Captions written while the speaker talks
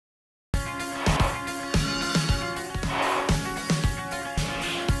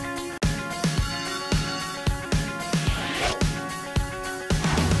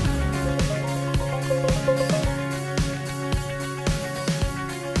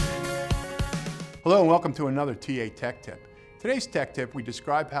Hello and welcome to another TA Tech Tip. Today's Tech Tip, we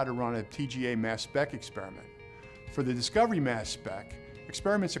describe how to run a TGA Mass Spec experiment. For the Discovery Mass Spec,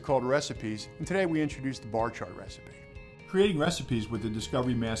 experiments are called recipes, and today we introduce the Barchart recipe. Creating recipes with the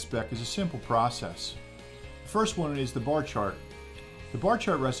Discovery Mass Spec is a simple process. The first one is the bar chart. The bar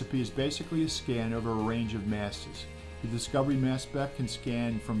chart recipe is basically a scan over a range of masses. The Discovery Mass Spec can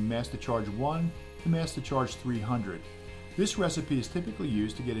scan from mass to charge 1 to mass to charge 300. This recipe is typically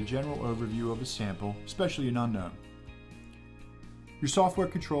used to get a general overview of a sample, especially an unknown. Your software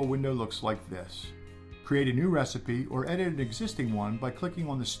control window looks like this. Create a new recipe or edit an existing one by clicking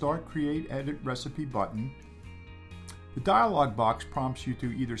on the Start, Create, Edit Recipe button. The dialog box prompts you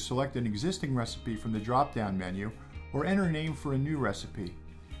to either select an existing recipe from the drop-down menu or enter a name for a new recipe.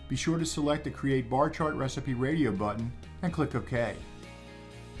 Be sure to select the Create Barchart Recipe Radio button and click OK.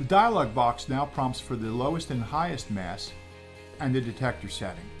 The dialog box now prompts for the lowest and highest mass and the detector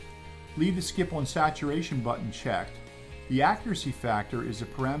setting. Leave the Skip on Saturation button checked. The accuracy factor is a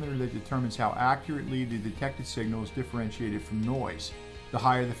parameter that determines how accurately the detected signal is differentiated from noise. The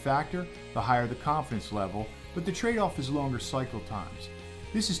higher the factor, the higher the confidence level, but the trade-off is longer cycle times.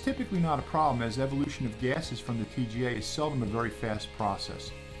 This is typically not a problem, as evolution of gases from the TGA is seldom a very fast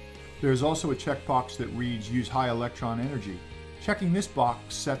process. There is also a checkbox that reads Use High Electron Energy. Checking this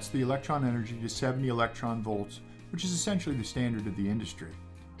box sets the electron energy to 70 electron volts, which is essentially the standard of the industry.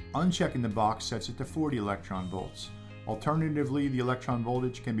 Unchecking the box sets it to 40 electron volts. Alternatively, the electron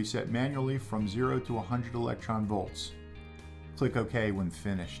voltage can be set manually from 0 to 100 electron volts. Click OK when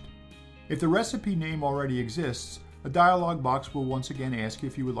finished. If the recipe name already exists, a dialog box will once again ask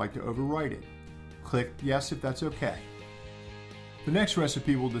if you would like to overwrite it. Click Yes if that's okay. The next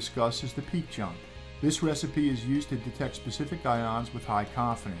recipe we'll discuss is the Peak Jump. This recipe is used to detect specific ions with high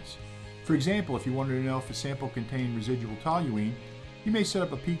confidence. For example, if you wanted to know if a sample contained residual toluene, you may set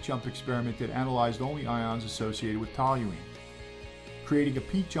up a peak jump experiment that analyzed only ions associated with toluene. Creating a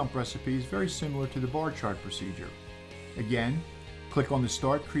peak jump recipe is very similar to the bar chart procedure. Again, click on the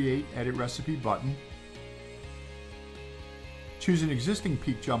Start, Create, Edit Recipe button. Choose an existing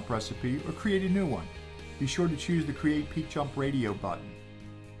peak jump recipe or create a new one. Be sure to choose the Create Peak Jump Radio button.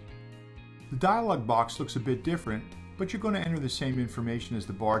 The dialog box looks a bit different, but you're going to enter the same information as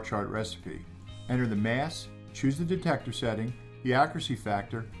the bar chart recipe. Enter the mass, choose the detector setting, the accuracy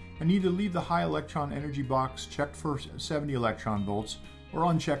factor, and either leave the high electron energy box checked for 70 electron volts or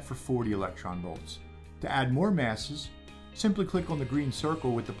unchecked for 40 electron volts. To add more masses, simply click on the green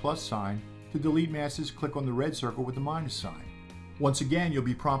circle with the plus sign. To delete masses, click on the red circle with the minus sign. Once again, you'll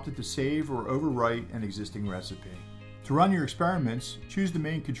be prompted to save or overwrite an existing recipe. To run your experiments, choose the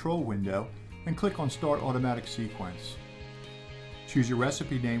main control window and click on Start Automatic Sequence. Choose your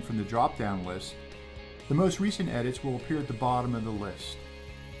recipe name from the drop-down list. The most recent edits will appear at the bottom of the list.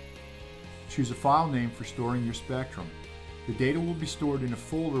 Choose a file name for storing your spectrum. The data will be stored in a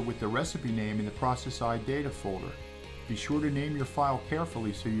folder with the recipe name in the Process I Data folder. Be sure to name your file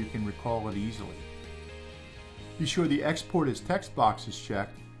carefully so you can recall it easily. Be sure the Export as Text box is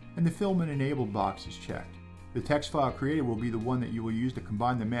checked and the Filament Enabled box is checked. The text file created will be the one that you will use to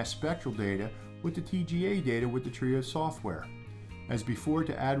combine the mass spectral data with the TGA data with the Trio software. As before,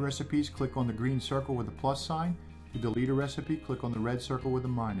 to add recipes, click on the green circle with the plus sign. To delete a recipe, click on the red circle with the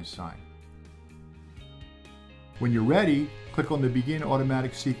minus sign. When you're ready, click on the Begin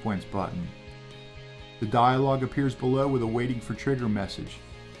Automatic Sequence button. The dialog appears below with a Waiting for Trigger message.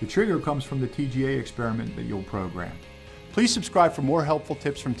 The trigger comes from the TGA experiment that you'll program. Please subscribe for more helpful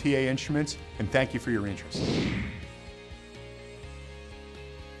tips from TA Instruments, and thank you for your interest.